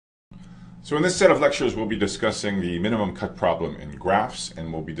So in this set of lectures, we'll be discussing the minimum cut problem in graphs,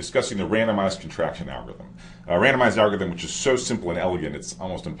 and we'll be discussing the randomized contraction algorithm. A randomized algorithm which is so simple and elegant, it's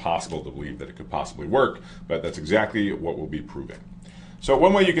almost impossible to believe that it could possibly work, but that's exactly what we'll be proving. So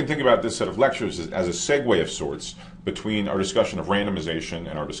one way you can think about this set of lectures is as a segue of sorts between our discussion of randomization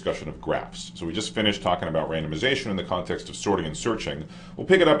and our discussion of graphs. So we just finished talking about randomization in the context of sorting and searching. We'll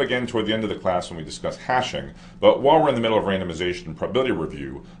pick it up again toward the end of the class when we discuss hashing. But while we're in the middle of randomization and probability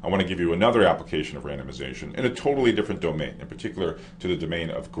review, I want to give you another application of randomization in a totally different domain, in particular to the domain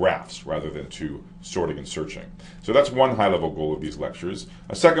of graphs rather than to sorting and searching. So that's one high-level goal of these lectures.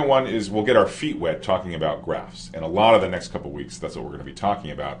 A second one is we'll get our feet wet talking about graphs. And a lot of the next couple weeks, that's what we're going to be talking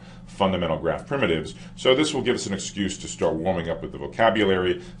about, fundamental graph primitives. So this will give us an excuse to start warming up with the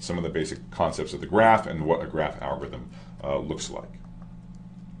vocabulary, some of the basic concepts of the graph, and what a graph algorithm looks like.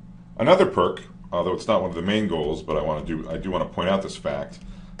 Another perk, although it's not one of the main goals, but I do want to point out this fact,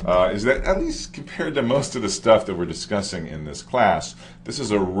 is that at least compared to most of the stuff that we're discussing in this class, this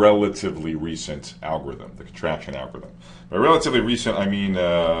is a relatively recent algorithm, the contraction algorithm. By relatively recent, I mean,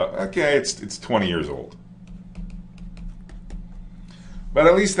 okay, it's 20 years old. But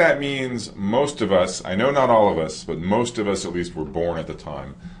at least that means most of us, I know not all of us, but most of us at least were born at the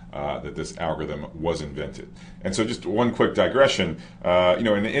time that this algorithm was invented. And so just one quick digression, in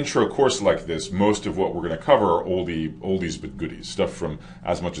an intro course like this, most of what we're going to cover are oldies but goodies, stuff from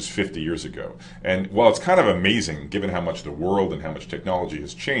as much as 50 years ago. And while it's kind of amazing, given how much the world and how much technology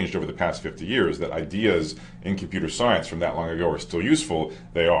has changed over the past 50 years, that ideas in computer science from that long ago are still useful,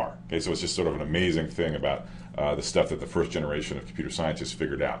 they are. Okay, so it's just sort of an amazing thing about the stuff that the first generation of computer scientists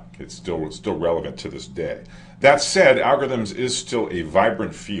figured out. It's still relevant to this day. That said, algorithms is still a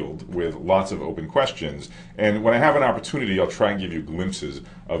vibrant field with lots of open questions, and when I have an opportunity, I'll try and give you glimpses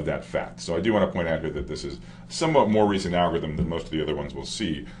of that fact. So I do want to point out here that this is a somewhat more recent algorithm than most of the other ones we'll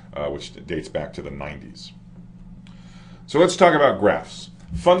see, which dates back to the 90s. So let's talk about graphs.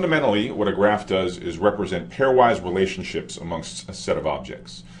 Fundamentally, what a graph does is represent pairwise relationships amongst a set of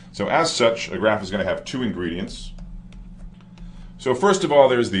objects. So as such, a graph is going to have two ingredients. So first of all,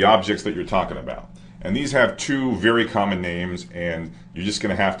 there's the objects that you're talking about. And these have two very common names, and you're just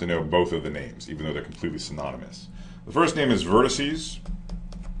going to have to know both of the names, even though they're completely synonymous. The first name is vertices.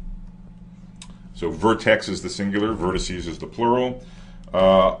 So vertex is the singular, vertices is the plural.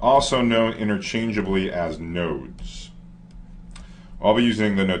 Also known interchangeably as nodes. I'll be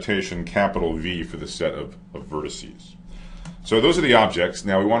using the notation capital V for the set of vertices. So those are the objects.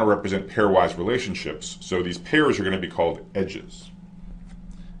 Now we want to represent pairwise relationships. So these pairs are going to be called edges.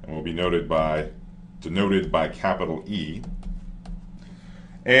 And will be denoted by capital E.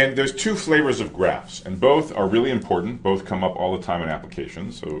 And there's two flavors of graphs, and both are really important. Both come up all the time in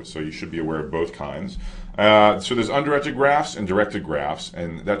applications, so you should be aware of both kinds. So there's undirected graphs and directed graphs,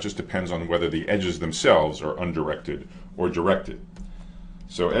 and that just depends on whether the edges themselves are undirected or directed.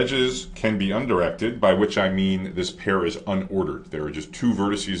 So edges can be undirected, by which I mean this pair is unordered. There are just two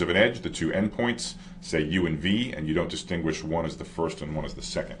vertices of an edge, the two endpoints, say U and V, and you don't distinguish one as the first and one as the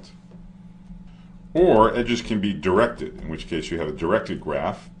second. Or edges can be directed, in which case you have a directed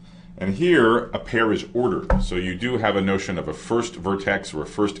graph. And here, a pair is ordered. So you do have a notion of a first vertex or a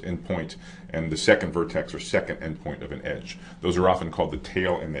first endpoint and the second vertex or second endpoint of an edge. Those are often called the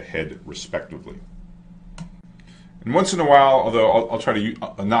tail and the head, respectively. And once in a while, although I'll try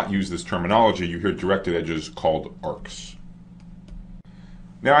to not use this terminology, you hear directed edges called arcs.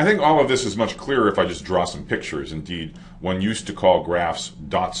 Now, I think all of this is much clearer if I just draw some pictures. Indeed, one used to call graphs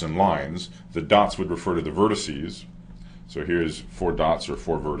dots and lines. The dots would refer to the vertices. So here's 4 dots or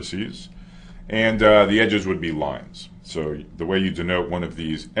 4 vertices. And the edges would be lines. So the way you denote one of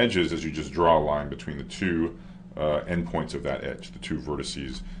these edges is you just draw a line between the two endpoints of that edge, the two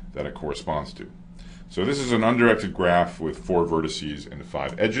vertices that it corresponds to. So this is an undirected graph with 4 vertices and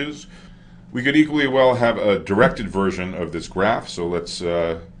 5 edges. We could equally well have a directed version of this graph, so let's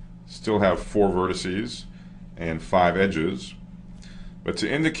still have 4 vertices and 5 edges. But to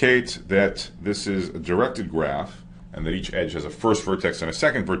indicate that this is a directed graph and that each edge has a first vertex and a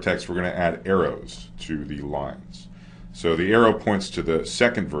second vertex, we're going to add arrows to the lines. So the arrow points to the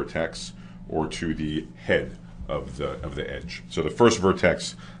second vertex or to the head of the edge. So the first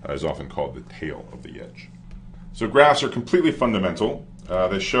vertex is often called the tail of the edge. So graphs are completely fundamental.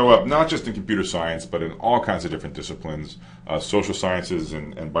 They show up not just in computer science, but in all kinds of different disciplines, social sciences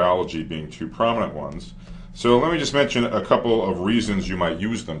and biology being two prominent ones. So let me just mention a couple of reasons you might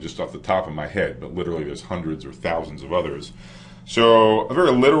use them just off the top of my head, but literally there's hundreds or thousands of others. So a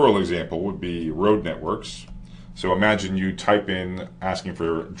very literal example would be road networks. So imagine you type in asking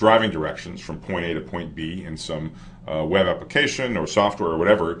for driving directions from point A to point B in some web application or software or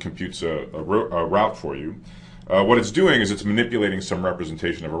whatever. It computes a route for you. What it's doing is it's manipulating some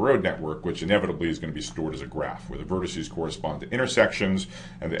representation of a road network, which inevitably is going to be stored as a graph, where the vertices correspond to intersections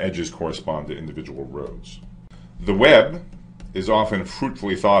and the edges correspond to individual roads. The web is often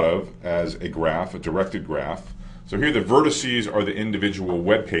fruitfully thought of as a graph, a directed graph. So here the vertices are the individual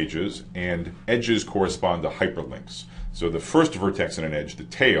web pages and edges correspond to hyperlinks. So the first vertex in an edge, the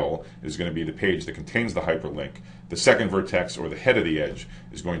tail, is going to be the page that contains the hyperlink. The second vertex, or the head of the edge,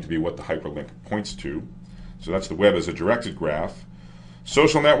 is going to be what the hyperlink points to. So that's the web as a directed graph.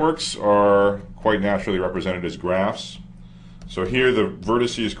 Social networks are quite naturally represented as graphs. So here the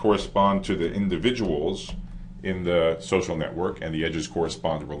vertices correspond to the individuals in the social network, and the edges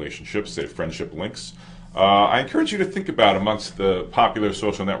correspond to relationships, say friendship links. I encourage you to think about amongst the popular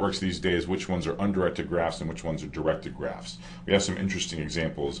social networks these days which ones are undirected graphs and which ones are directed graphs. We have some interesting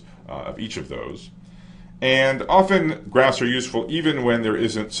examples of each of those. And often graphs are useful even when there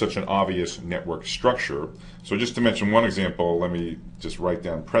isn't such an obvious network structure. So just to mention one example, let me just write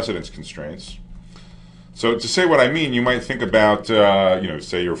down precedence constraints. So to say what I mean, you might think about,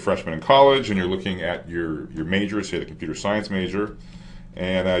 say you're a freshman in college and you're looking at your major, say the computer science major,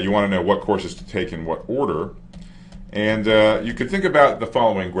 and you want to know what courses to take in what order. And you could think about the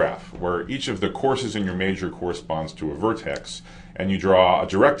following graph, where each of the courses in your major corresponds to a vertex, and you draw a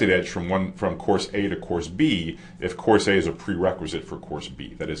directed edge from course A to course B if course A is a prerequisite for course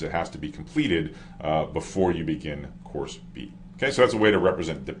B. That is, it has to be completed before you begin course B. Okay, so that's a way to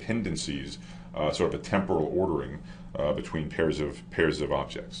represent dependencies, sort of a temporal ordering between pairs of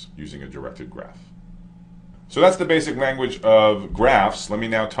objects using a directed graph. So that's the basic language of graphs. Let me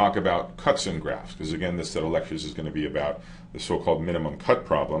now talk about cuts in graphs, because again, this set of lectures is going to be about the so-called minimum cut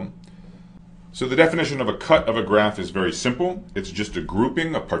problem. So the definition of a cut of a graph is very simple. It's just a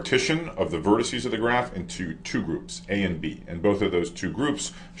grouping, a partition of the vertices of the graph into two groups, A and B, and both of those two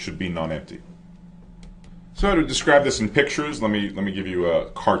groups should be non-empty. So to describe this in pictures, let me give you a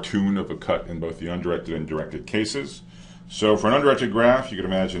cartoon of a cut in both the undirected and directed cases. So for an undirected graph, you could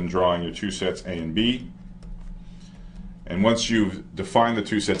imagine drawing your two sets A and B. And once you've defined the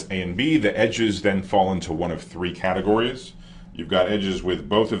two sets A and B, the edges then fall into one of three categories. You've got edges with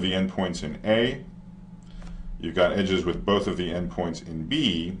both of the endpoints in A, you've got edges with both of the endpoints in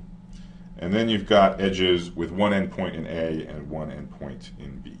B, and then you've got edges with one endpoint in A and one endpoint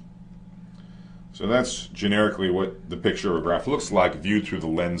in B. So that's generically what the picture of a graph looks like viewed through the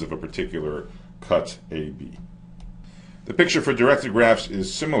lens of a particular cut AB. The picture for directed graphs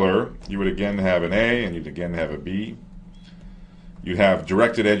is similar. You would again have an A and you'd again have a B. You have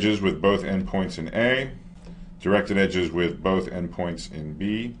directed edges with both endpoints in A, directed edges with both endpoints in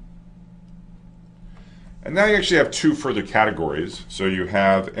B. And now you actually have two further categories. So you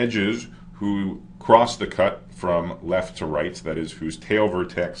have edges who cross the cut from left to right, that is, whose tail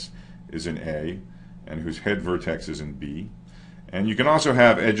vertex is in A and whose head vertex is in B. And you can also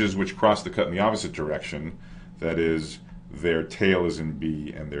have edges which cross the cut in the opposite direction, that is, their tail is in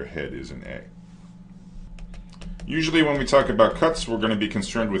B and their head is in A. Usually when we talk about cuts, we're going to be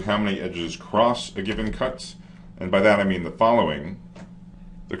concerned with how many edges cross a given cut. And by that I mean the following.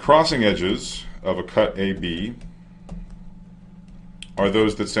 The crossing edges of a cut AB are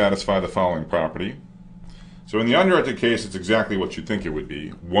those that satisfy the following property. So in the undirected case, it's exactly what you'd think it would be.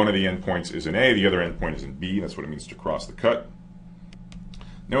 One of the endpoints is in A, the other endpoint is in B. That's what it means to cross the cut.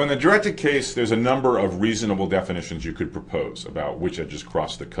 Now in the directed case, there's a number of reasonable definitions you could propose about which edges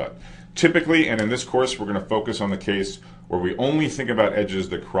cross the cut. Typically, and in this course, we're going to focus on the case where we only think about edges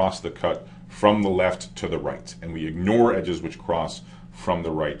that cross the cut from the left to the right, and we ignore edges which cross from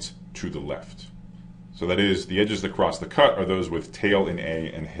the right to the left. So that is, the edges that cross the cut are those with tail in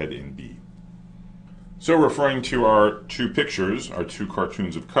A and head in B. So referring to our two pictures, our two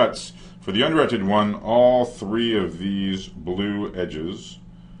cartoons of cuts, for the undirected one, all three of these blue edges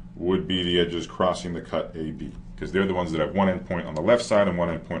would be the edges crossing the cut AB, because they're the ones that have one endpoint on the left side and one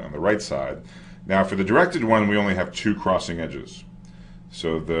endpoint on the right side. Now for the directed one, we only have two crossing edges.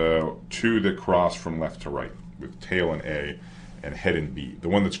 So the two that cross from left to right, with tail in A and head in B. The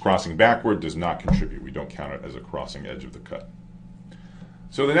one that's crossing backward does not contribute. We don't count it as a crossing edge of the cut.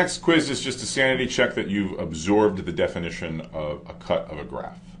 So the next quiz is just a sanity check that you've absorbed the definition of a cut of a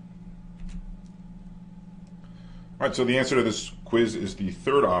graph. All right, so the answer to this quiz is the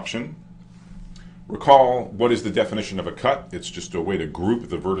third option. Recall, what is the definition of a cut? It's just a way to group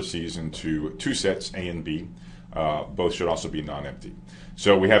the vertices into two sets, A and B. Both should also be non-empty.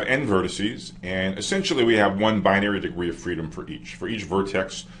 So we have n vertices, and essentially we have one binary degree of freedom for each. For each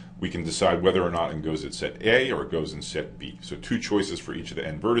vertex, we can decide whether or not it goes at set A or it goes in set B. So 2 choices for each of the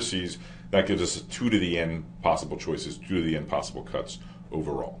n vertices. That gives us 2 to the n possible choices, 2 to the n possible cuts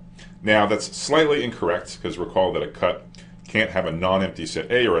overall. Now that's slightly incorrect, because recall that a cut can't have a non-empty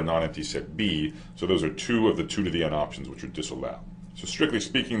set A or a non-empty set B, so those are 2 of the 2 to the n options which are disallowed. So strictly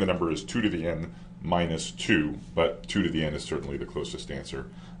speaking, the number is 2 to the n minus 2, but 2 to the n is certainly the closest answer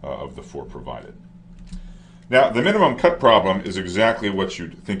of the 4 provided. Now, the minimum cut problem is exactly what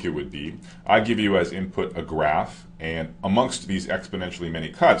you'd think it would be. I give you as input a graph, and amongst these exponentially many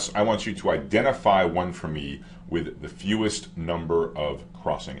cuts, I want you to identify one for me with the fewest number of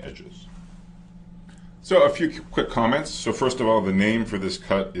crossing edges. So a few quick comments. So first of all, the name for this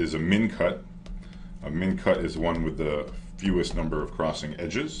cut is a min cut. A min cut is one with the fewest number of crossing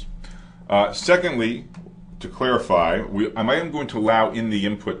edges. Secondly, to clarify, I am going to allow in the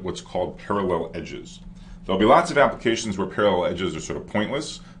input what's called parallel edges. There'll be lots of applications where parallel edges are sort of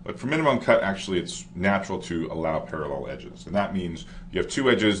pointless, but for minimum cut, actually, it's natural to allow parallel edges. And that means you have 2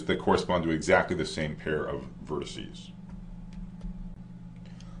 edges that correspond to exactly the same pair of vertices.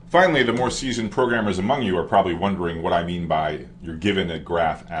 Finally, the more seasoned programmers among you are probably wondering what I mean by you're given a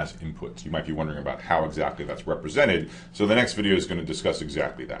graph as inputs. You might be wondering about how exactly that's represented. So the next video is going to discuss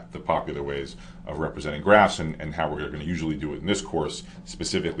exactly that, the popular ways of representing graphs and how we're going to usually do it in this course,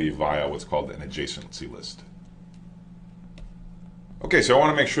 specifically via what's called an adjacency list. Okay, so I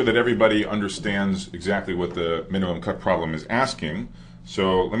want to make sure that everybody understands exactly what the minimum cut problem is asking.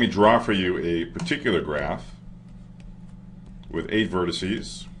 So let me draw for you a particular graph with 8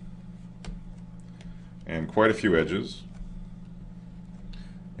 vertices and quite a few edges.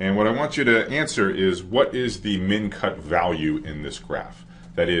 And what I want you to answer is, what is the min cut value in this graph?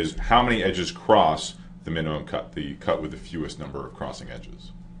 That is, how many edges cross the minimum cut, the cut with the fewest number of crossing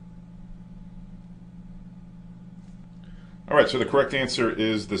edges? All right, so the correct answer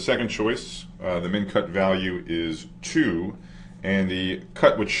is the second choice. The min cut value is 2, and the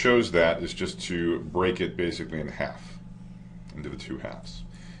cut which shows that is just to break it basically in half, into the 2 halves.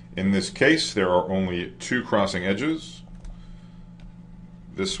 In this case, there are only 2 crossing edges,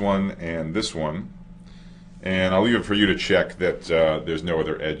 this one and this one, and I'll leave it for you to check that there's no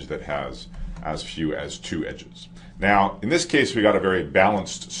other edge that has as few as 2 edges. Now, in this case, we got a very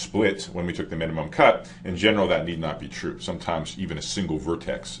balanced split when we took the minimum cut. In general, that need not be true. Sometimes even a single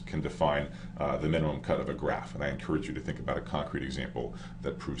vertex can define the minimum cut of a graph, and I encourage you to think about a concrete example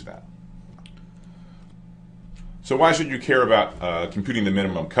that proves that. So why should you care about computing the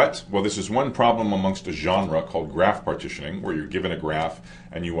minimum cut? Well, this is one problem amongst a genre called graph partitioning, where you're given a graph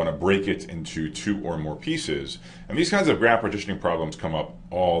and you want to break it into 2 or more pieces. And these kinds of graph partitioning problems come up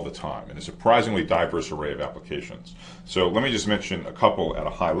all the time in a surprisingly diverse array of applications. So let me just mention a couple at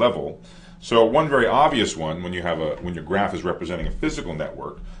a high level. So one very obvious one, when your graph is representing a physical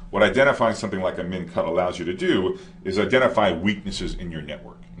network, what identifying something like a min cut allows you to do is identify weaknesses in your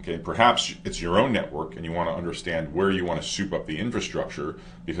network. Okay, perhaps it's your own network and you want to understand where you want to soup up the infrastructure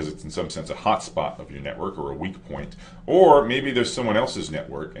because it's in some sense a hotspot of your network or a weak point. Or maybe there's someone else's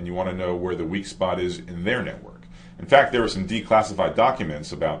network and you want to know where the weak spot is in their network. In fact, there were some declassified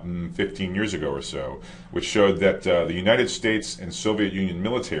documents about 15 years ago or so, which showed that the United States and Soviet Union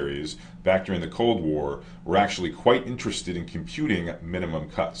militaries back during the Cold War were actually quite interested in computing minimum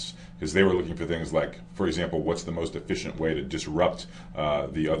cuts, because they were looking for things like, for example, what's the most efficient way to disrupt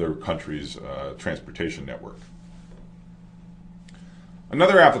the other country's transportation network.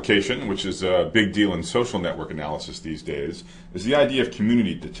 Another application, which is a big deal in social network analysis these days, is the idea of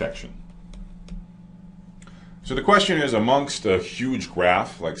community detection. So the question is, amongst a huge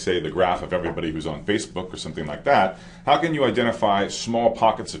graph, like say the graph of everybody who's on Facebook or something like that, how can you identify small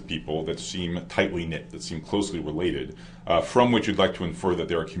pockets of people that seem tightly knit, that seem closely related, from which you'd like to infer that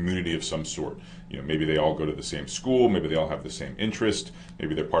they're a community of some sort? You know, maybe they all go to the same school, maybe they all have the same interest,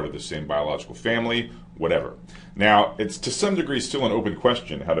 maybe they're part of the same biological family, whatever. Now, it's to some degree still an open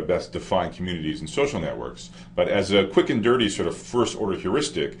question how to best define communities and social networks, but as a quick and dirty sort of first order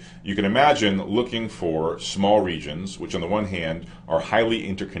heuristic, you can imagine looking for small regions, which on the one hand are highly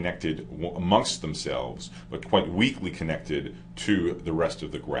interconnected amongst themselves, but quite weakly connected to the rest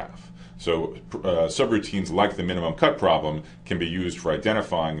of the graph. So subroutines like the minimum cut problem can be used for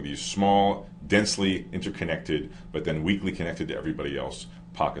identifying these small, densely interconnected, but then weakly connected to everybody else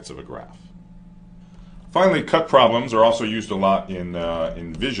pockets of a graph. Finally, cut problems are also used a lot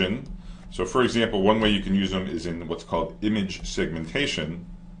in vision. So for example, one way you can use them is in what's called image segmentation.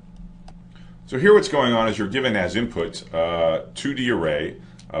 So here what's going on is you're given as input a 2D array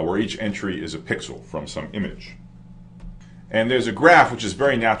where each entry is a pixel from some image. And there's a graph which is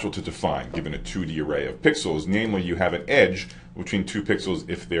very natural to define given a 2D array of pixels, namely you have an edge between two pixels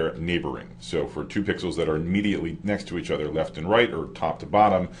if they're neighboring. So for two pixels that are immediately next to each other, left and right or top to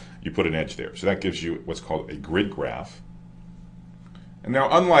bottom, you put an edge there. So that gives you what's called a grid graph. And now,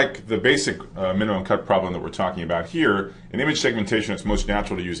 unlike the basic minimum cut problem that we're talking about here, in image segmentation it's most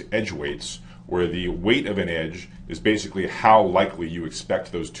natural to use edge weights, where the weight of an edge is basically how likely you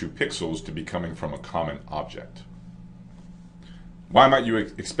expect those two pixels to be coming from a common object. Why might you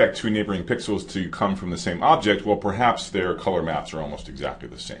expect two neighboring pixels to come from the same object? Well, perhaps their color maps are almost exactly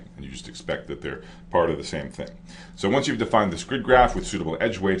the same, and you just expect that they're part of the same thing. So once you've defined this grid graph with suitable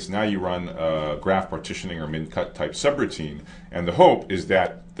edge weights, now you run a graph partitioning or min-cut type subroutine, and the hope is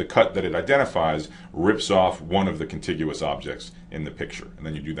that the cut that it identifies rips off one of the contiguous objects in the picture. And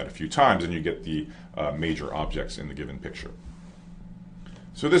then you do that a few times, and you get the major objects in the given picture.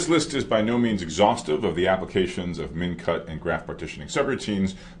 So this list is by no means exhaustive of the applications of min-cut and graph partitioning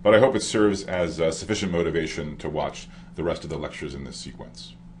subroutines, but I hope it serves as sufficient motivation to watch the rest of the lectures in this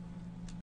sequence.